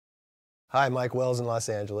Hi, Mike Wells in Los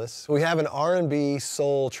Angeles. We have an R&B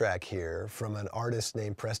soul track here from an artist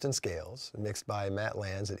named Preston Scales, mixed by Matt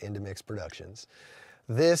Lands at Indamix Productions.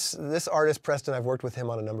 This artist, Preston, I've worked with him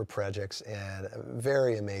on a number of projects, and a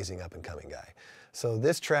very amazing up-and-coming guy. So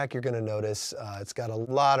this track you're going to notice, it's got a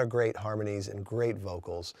lot of great harmonies and great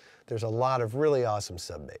vocals. There's a lot of really awesome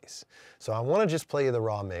sub bass. So I want to just play you the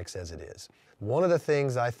raw mix as it is. One of the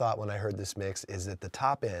things I thought when I heard this mix is that the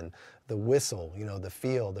top end, the whistle, the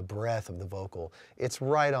feel, the breath of the vocal, it's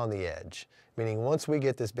right on the edge. Meaning once we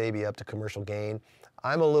get this baby up to commercial gain,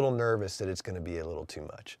 I'm a little nervous that it's going to be a little too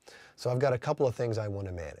much. So I've got a couple of things I want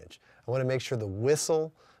to manage. I want to make sure the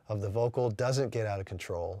whistle of the vocal doesn't get out of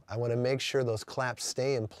control. I want to make sure those claps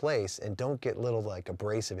stay in place and don't get little like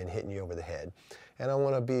abrasive and hitting you over the head. And I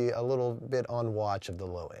want to be a little bit on watch of the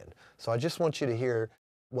low end. So I just want you to hear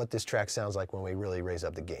what this track sounds like when we really raise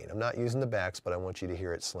up the gain. I'm not using the backs, but I want you to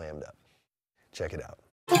hear it slammed up. Check it out.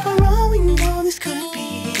 Overall, we know this could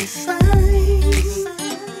be a sign,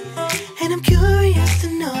 and I'm curious to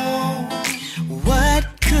know what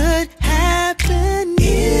could happen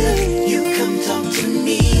if you come talk to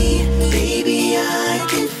me. Baby, I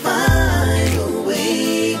can find a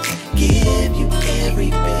way to give you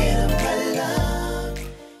every bit of my love.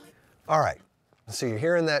 All right. So you're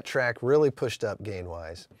hearing that track really pushed up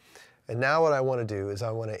gain-wise. And now what I want to do is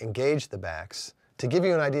I want to engage the backs. To give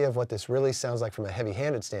you an idea of what this really sounds like from a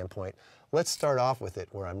heavy-handed standpoint, let's start off with it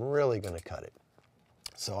where I'm really going to cut it.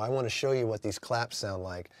 So I want to show you what these claps sound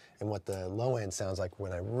like and what the low end sounds like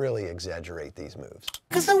when I really exaggerate these moves.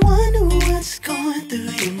 'Cause I wonder what's going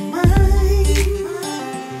through your mind.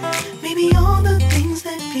 Maybe all the things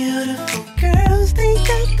that beautiful girls think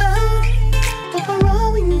about. But for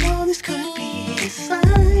all we know, this could be a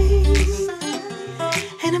sign,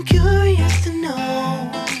 and I'm curious to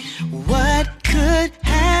know what could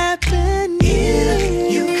happen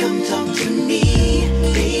if you come talk to me.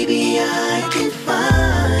 Baby, I can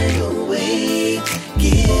find a way to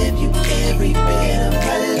give you every bit of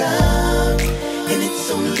my love. And it's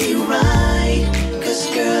only right, 'cause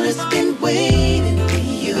girl, it's been waiting for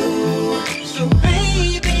you. So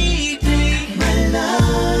baby, take my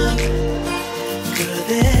love. Girl,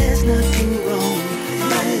 there's nothing wrong with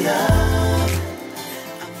my love.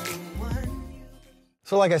 I'm the one you...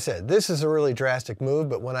 So like I said, this is a really drastic move,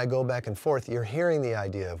 but when I go back and forth, you're hearing the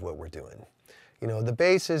idea of what we're doing. The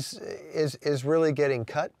bass is really getting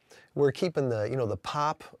cut. We're keeping the, the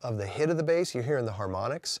pop of the hit of the bass. You're hearing the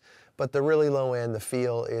harmonics, but the really low end, the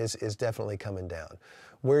feel is definitely coming down.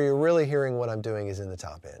 Where you're really hearing what I'm doing is in the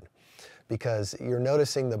top end, because you're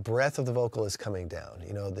noticing the breath of the vocal is coming down.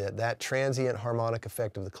 That transient harmonic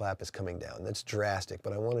effect of the clap is coming down. That's drastic,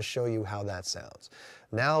 but I want to show you how that sounds.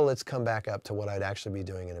 Now let's come back up to what I'd actually be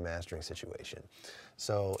doing in a mastering situation.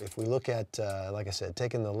 So if we look at, like I said,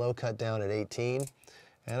 taking the low cut down at 18,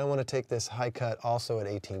 and I want to take this high cut also at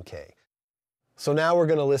 18K. So now we're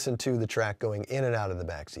going to listen to the track going in and out of the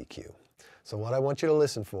BAX EQ. So what I want you to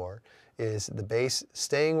listen for is the bass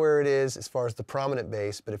staying where it is as far as the prominent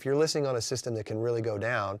bass, but if you're listening on a system that can really go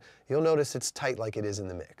down, you'll notice it's tight like it is in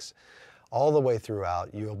the mix. All the way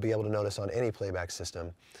throughout, you'll be able to notice on any playback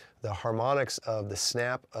system, the harmonics of the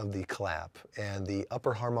snap of the clap and the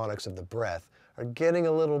upper harmonics of the breath are getting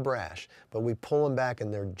a little brash, but we pull them back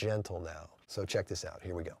and they're gentle now. So check this out,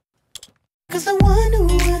 here we go. 'Cause I wonder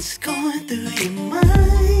what's going through your mind.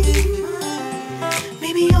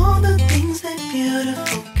 Maybe all the things that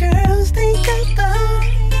beautiful girls think about.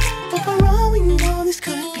 But for all we know, this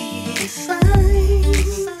could be a sign,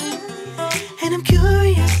 and I'm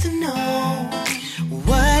curious to know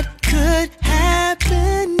what could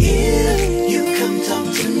happen if you come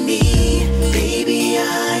talk to me. Baby,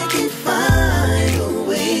 I can find a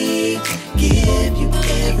way to give you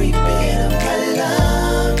every bit of my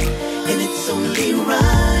love. And it's only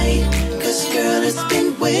right, 'cause girl, it's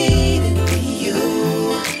been waiting for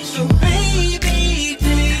you. So baby,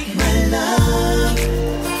 take my love.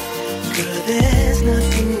 Girl, there's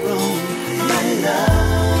nothing wrong with my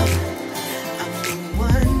love. I'm the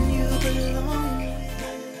one you belong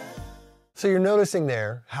with. So you're noticing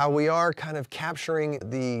there how we are kind of capturing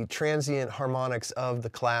the transient harmonics of the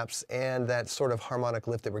claps and that sort of harmonic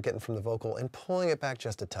lift that we're getting from the vocal and pulling it back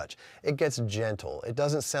just a touch. It gets gentle. It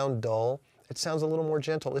doesn't sound dull. It sounds a little more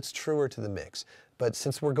gentle. It's truer to the mix. But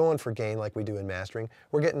since we're going for gain like we do in mastering,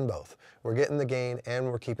 we're getting both. We're getting the gain and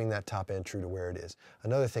we're keeping that top end true to where it is.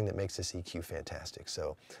 Another thing that makes this EQ fantastic.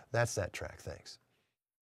 So that's that track. Thanks.